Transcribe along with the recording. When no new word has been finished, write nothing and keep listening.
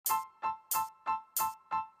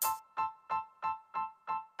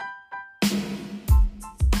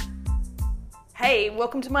Hey,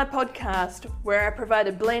 welcome to my podcast where I provide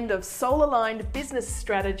a blend of soul-aligned business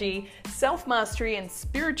strategy, self-mastery and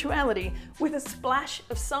spirituality with a splash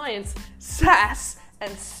of science, sass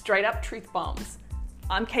and straight-up truth bombs.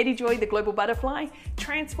 I'm Katie Joy, the Global Butterfly,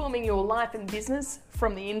 transforming your life and business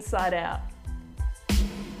from the inside out.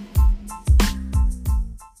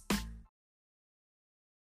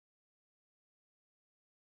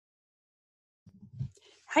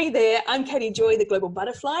 Hey there, I'm Katie Joy, the Global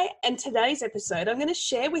Butterfly, and today's episode I'm going to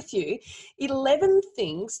share with you 11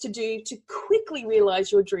 things to do to quickly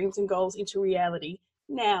realize your dreams and goals into reality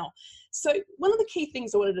now. So one of the key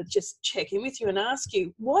things I wanted to just check in with you and ask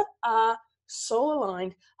you, what are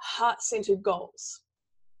soul-aligned, heart-centered goals?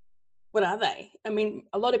 What are they? I mean,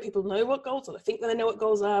 a lot of people know what goals, or they think that they know what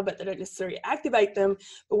goals are, but they don't necessarily activate them.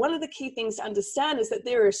 But one of the key things to understand is that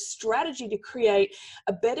there is a strategy to create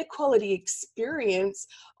a better quality experience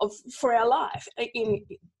for our life in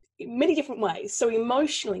many different ways. So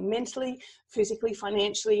emotionally, mentally, physically,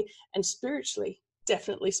 financially, and spiritually,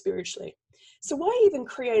 definitely spiritually. So why even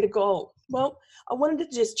create a goal? Well, I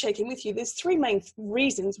wanted to just check in with you. There's three main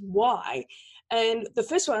reasons why. And the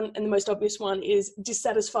first one, and the most obvious one, is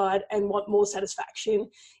dissatisfied and want more satisfaction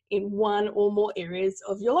in one or more areas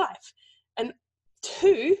of your life. And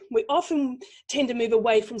two, we often tend to move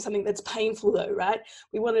away from something that's painful though, right?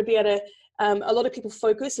 We want to be able to, a lot of people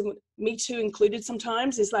focus, and me too included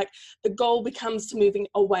sometimes, is like the goal becomes to moving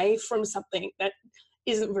away from something that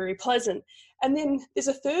isn't very pleasant. And then there's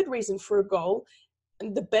a third reason for a goal,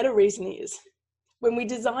 and the better reason is when we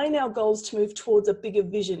design our goals to move towards a bigger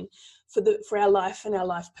vision for our life and our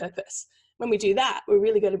life purpose. When we do that, we're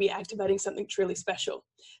really going to be activating something truly special.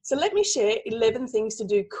 So let me share 11 things to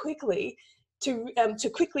do quickly to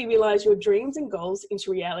quickly realize your dreams and goals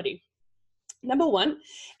into reality. Number one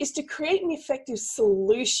is to create an effective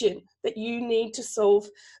solution that you need to solve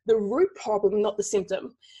the root problem, not the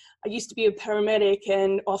symptom. I used to be a paramedic,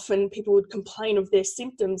 and often people would complain of their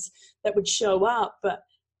symptoms that would show up, but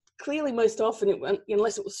clearly most often,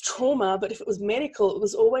 unless it was trauma, but if it was medical, it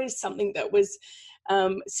was always something that was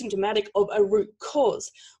symptomatic of a root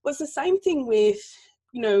cause. Well, it's the same thing with,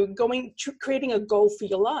 creating a goal for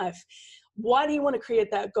your life. Why do you want to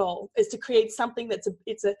create that goal? Is to create something that's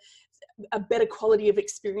a better quality of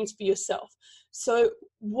experience for yourself. So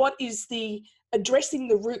what is addressing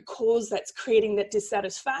the root cause that's creating that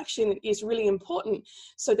dissatisfaction is really important,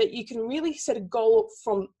 so that you can really set a goal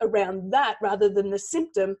from around that rather than the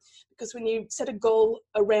symptom. Because when you set a goal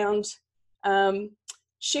around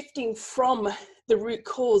shifting from the root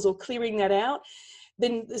cause or clearing that out,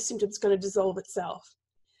 then the symptom's going to dissolve itself.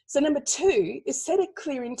 So number two is set a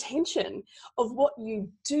clear intention of what you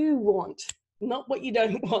do want, not what you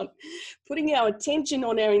don't want. Putting our attention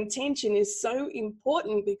on our intention is so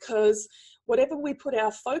important, because whatever we put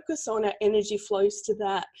our focus on, our energy flows to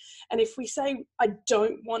that. And if we say, I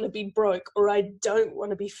don't want to be broke, or I don't want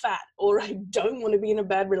to be fat, or I don't want to be in a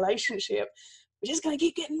bad relationship, we're just going to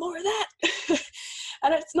keep getting more of that.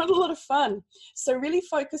 And it's not a lot of fun. So really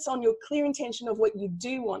focus on your clear intention of what you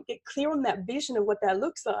do want. Get clear on that vision of what that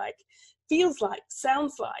looks like, feels like,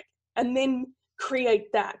 sounds like, and then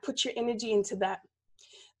create that. Put your energy into that.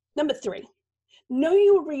 Number three, know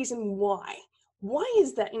your reason why. Why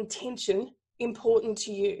is that intention important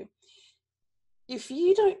to you? If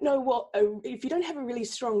you don't know if you don't have a really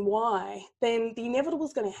strong why, then the inevitable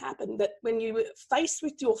is going to happen, that when you're faced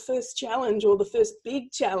with your first challenge or the first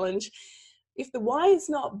big challenge, if the why is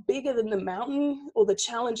not bigger than the mountain or the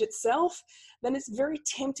challenge itself, then it's very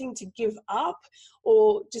tempting to give up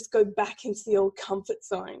or just go back into the old comfort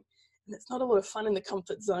zone. And it's not a lot of fun in the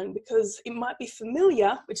comfort zone, because it might be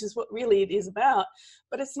familiar, which is what really it is about,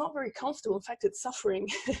 but it's not very comfortable. In fact, it's suffering.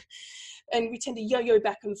 And we tend to yo-yo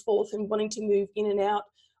back and forth and wanting to move in and out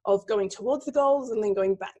of going towards the goals and then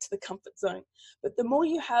going back to the comfort zone. But the more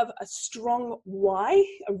you have a strong why,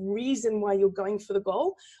 a reason why you're going for the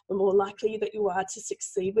goal, the more likely that you are to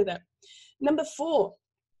succeed with it. Number four,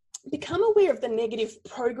 become aware of the negative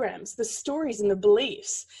programs, the stories and the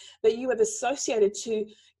beliefs that you have associated to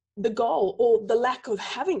the goal or the lack of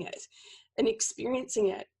having it and experiencing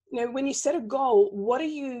it. When you set a goal, what are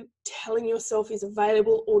you telling yourself is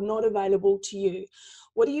available or not available to you?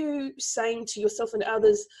 What are you saying to yourself and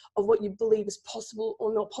others of what you believe is possible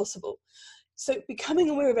or not possible? So becoming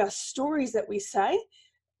aware of our stories that we say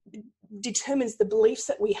determines the beliefs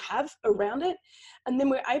that we have around it. And then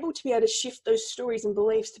we're able to be able to shift those stories and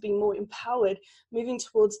beliefs to be more empowered, moving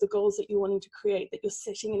towards the goals that you're wanting to create, that you're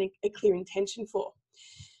setting a clear intention for.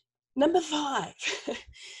 Number five,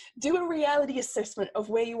 do a reality assessment of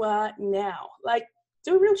where you are now. Like,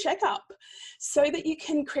 do a real checkup so that you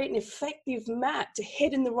can create an effective map to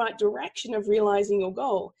head in the right direction of realizing your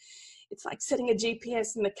goal. It's like setting a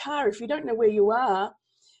GPS in the car. If you don't know where you are,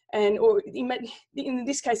 or in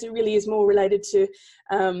this case, it really is more related to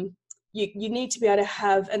you need to be able to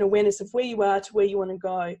have an awareness of where you are to where you want to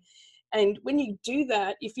go. And when you do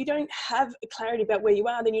that, if you don't have clarity about where you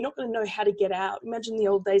are, then you're not going to know how to get out. Imagine the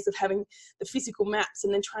old days of having the physical maps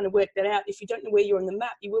and then trying to work that out. If you don't know where you're on the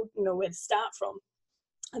map, you won't know where to start from.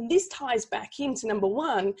 And this ties back into number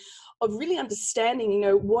one of really understanding,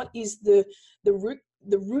 what is the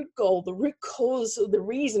root goal, the root cause, or the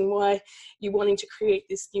reason why you're wanting to create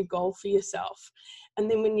this new goal for yourself.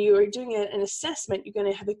 And then when you're doing an assessment, you're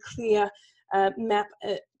going to have a clear map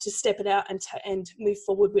to step it out and move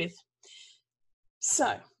forward with.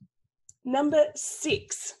 So, number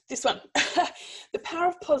 6, this one, the power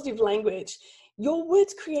of positive language. Your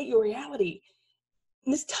words create your reality.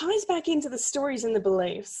 And this ties back into the stories and the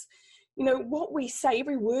beliefs. What we say,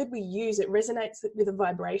 every word we use, it resonates with a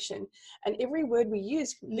vibration. And every word we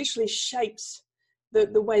use literally shapes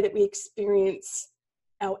the way that we experience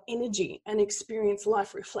our energy and experience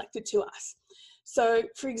life reflected to us. So,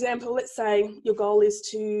 for example, let's say your goal is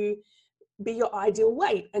to be your ideal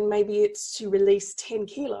weight, and maybe it's to release 10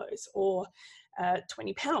 kilos or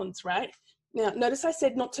 20 pounds, right? Now, notice I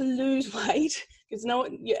said not to lose weight, because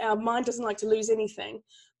our mind doesn't like to lose anything,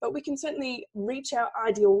 but we can certainly reach our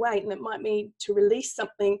ideal weight, and it might mean to release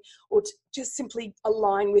something or to just simply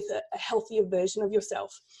align with a healthier version of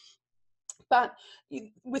yourself. But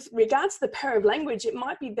with regards to the power of language, it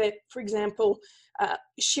might be that, for example,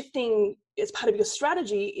 shifting as part of your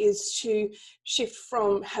strategy is to shift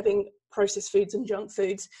from having processed foods and junk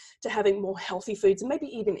foods to having more healthy foods, and maybe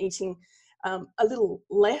even eating a little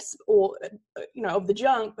less of the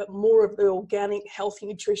junk, but more of the organic, healthy,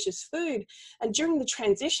 nutritious food. And during the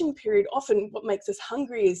transition period, often what makes us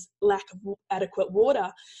hungry is lack of adequate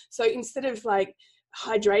water. So instead of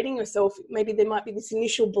hydrating yourself, maybe there might be this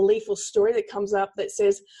initial belief or story that comes up that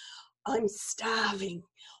says, I'm starving.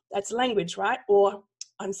 That's language, right? Or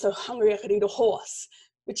I'm so hungry I could eat a horse,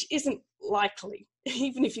 which isn't likely.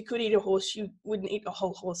 Even if you could eat a horse, you wouldn't eat a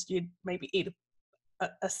whole horse. You'd maybe eat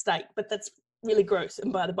a steak, but that's really gross,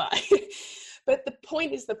 and by the by. But the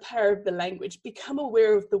point is the power of the language. Become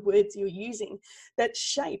aware of the words you're using that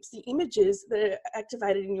shapes the images that are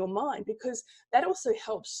activated in your mind, because that also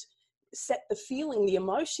helps set the feeling, the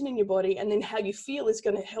emotion in your body, and then how you feel is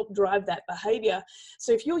going to help drive that behavior.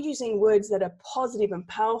 So if you're using words that are positive and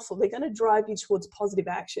powerful, they're going to drive you towards positive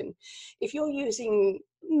action. If you're using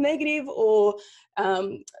negative or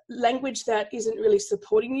language that isn't really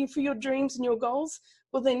supporting you for your dreams and your goals,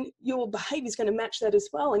 well, then your behavior is going to match that as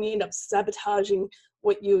well, and you end up sabotaging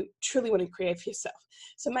what you truly want to create for yourself.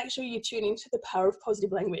 So make sure you tune into the power of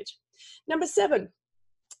positive language. Number 7,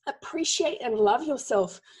 appreciate and love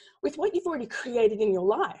yourself with what you've already created in your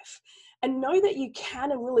life, and know that you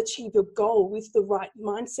can and will achieve your goal with the right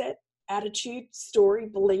mindset, attitude, story,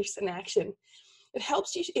 beliefs, and action. It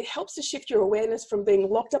helps to shift your awareness from being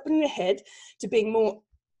locked up in your head to being more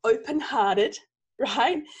open-hearted,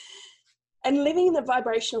 right? And living in the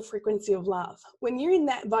vibrational frequency of love. When you're in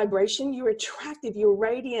that vibration, you're attractive, you're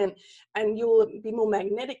radiant, and you'll be more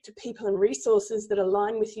magnetic to people and resources that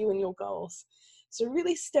align with you and your goals. So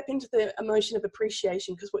really step into the emotion of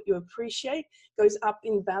appreciation, because what you appreciate goes up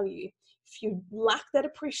in value. If you lack that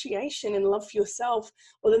appreciation and love for yourself,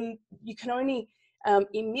 well, then you can only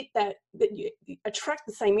emit that you attract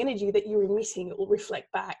the same energy that you're emitting. It will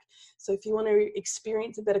reflect back. So if you want to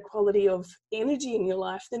experience a better quality of energy in your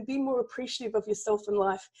life, then be more appreciative of yourself and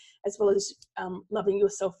life, as well as loving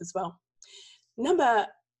yourself as well. Number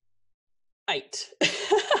 8.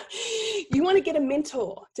 You want to get a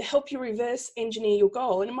mentor to help you reverse engineer your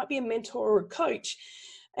goal. And it might be a mentor or a coach,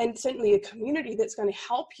 and certainly a community that's going to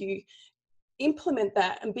help you implement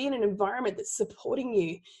that and be in an environment that's supporting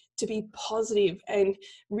you to be positive and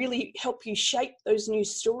really help you shape those new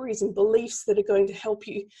stories and beliefs that are going to help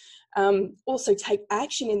you also take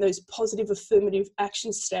action in those positive affirmative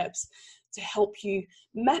action steps to help you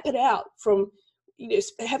map it out from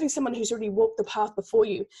having someone who's already walked the path before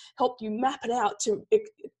you, help you map it out to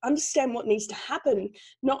understand what needs to happen,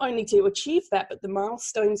 not only to achieve that, but the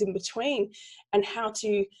milestones in between, and how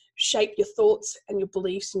to shape your thoughts and your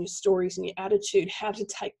beliefs and your stories and your attitude, how to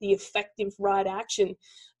take the effective right action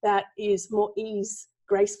that is more ease,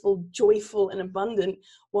 graceful, joyful, and abundant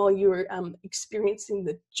while you're experiencing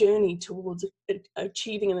the journey towards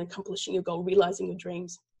achieving and accomplishing your goal, realizing your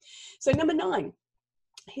dreams. So number 9.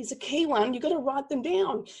 Here's a key one. You've got to write them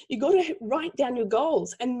down. You've got to write down your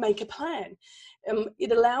goals and make a plan.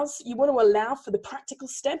 You want to allow for the practical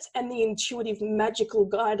steps and the intuitive magical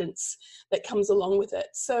guidance that comes along with it.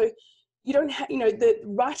 So you don't have, the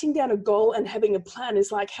writing down a goal and having a plan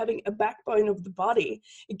is like having a backbone of the body.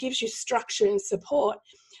 It gives you structure and support.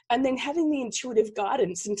 And then having the intuitive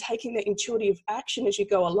guidance and taking the intuitive action as you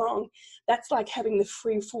go along, that's like having the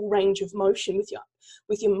free, full range of motion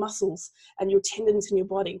with your muscles and your tendons in your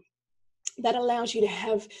body. That allows you to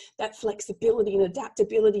have that flexibility and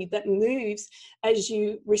adaptability that moves as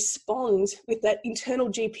you respond with that internal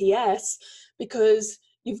GPS, because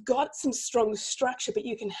you've got some strong structure, but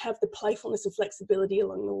you can have the playfulness and flexibility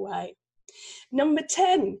along the way. Number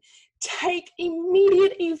 10, take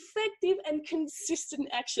immediate, effective, and consistent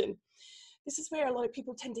action. This is where a lot of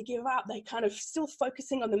people tend to give up. They kind of still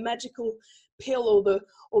focusing on the magical pill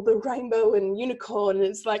or the rainbow and unicorn. And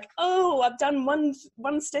it's like, oh, I've done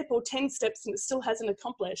one step or 10 steps and it still hasn't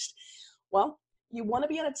accomplished. Well, you want to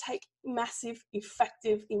be able to take massive,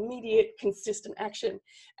 effective, immediate, consistent action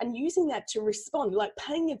and using that to respond, like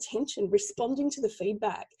paying attention, responding to the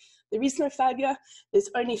feedback. There is no failure, there's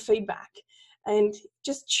only feedback. And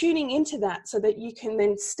just tuning into that so that you can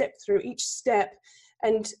then step through each step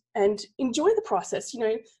and enjoy the process.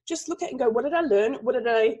 Just look at it and go, what did I learn?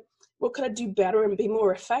 What could I do better and be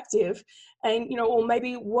more effective? And, or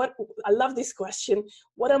maybe I love this question,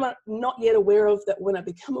 what am I not yet aware of that when I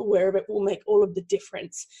become aware of it will make all of the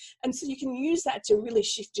difference? And so you can use that to really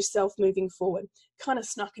shift yourself moving forward. Kind of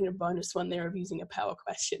snuck in a bonus one there of using a power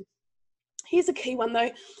question. Here's a key one though.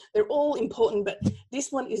 They're all important, but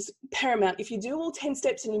this one is paramount. If you do all 10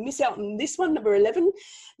 steps and you miss out on this one, number 11,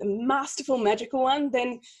 the masterful, magical one,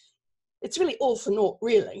 then it's really all for naught,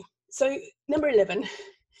 really. So number 11,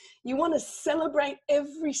 you want to celebrate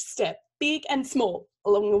every step, big and small,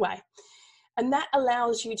 along the way. And that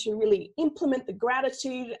allows you to really implement the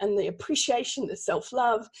gratitude and the appreciation, the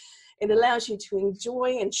self-love. It allows you to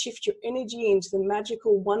enjoy and shift your energy into the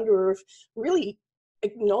magical wonder of really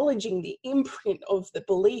acknowledging the imprint of the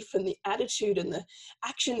belief and the attitude and the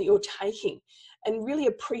action that you're taking and really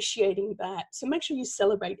appreciating that. So make sure you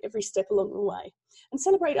celebrate every step along the way and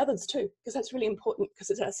celebrate others too, because that's really important, because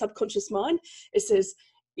it's our subconscious mind. It says,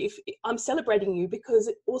 if I'm celebrating you because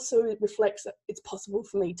it also reflects that it's possible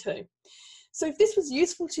for me too. So if this was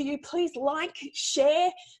useful to you, please like, share,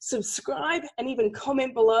 subscribe, and even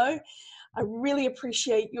comment below. I really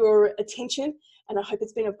appreciate your attention and I hope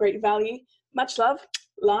it's been of great value. Much love,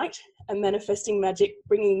 light, and manifesting magic,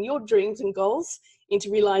 bringing your dreams and goals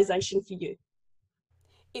into realization for you.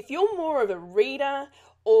 If you're more of a reader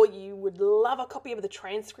or you would love a copy of the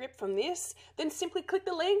transcript from this, then simply click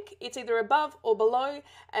the link. It's either above or below,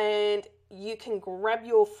 and you can grab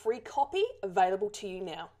your free copy available to you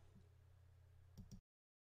now.